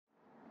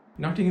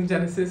Nottingham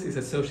Genesis is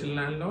a social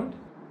landlord.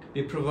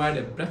 We provide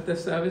a breadth of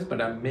service, but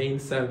our main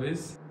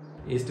service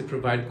is to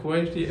provide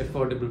quality,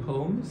 affordable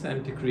homes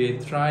and to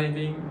create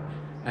thriving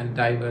and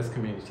diverse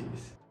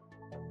communities.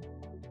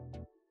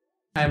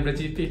 I am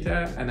Rajiv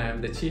Peter and I am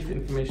the Chief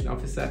Information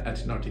Officer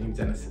at Nottingham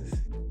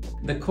Genesis.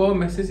 The core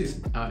message is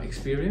our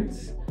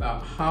experience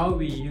about how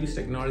we use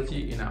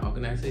technology in our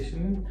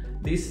organization.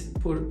 These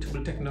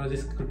portable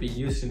technologies could be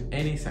used in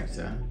any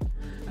sector,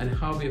 and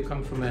how we have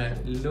come from a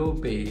low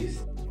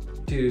base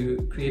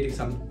to creating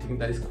something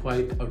that is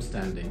quite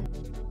outstanding.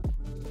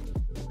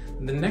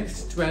 In the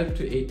next 12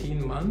 to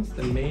 18 months,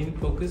 the main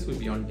focus will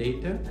be on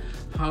data,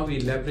 how we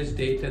leverage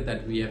data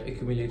that we have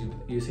accumulated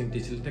using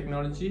digital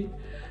technology,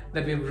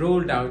 that we have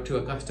rolled out to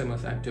our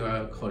customers and to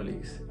our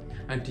colleagues,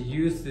 and to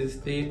use this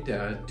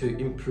data to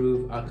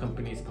improve our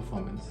company's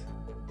performance.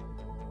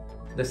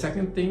 The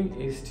second thing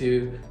is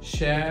to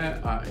share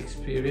our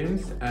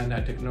experience and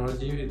our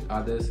technology with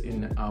others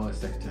in our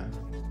sector.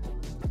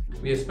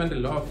 We have spent a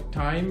lot of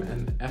time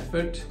and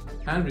effort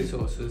and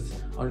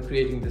resources on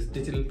creating this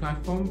digital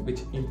platform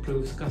which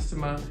improves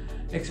customer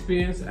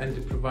experience and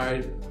to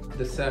provide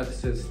the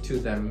services to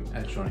them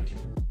electronically.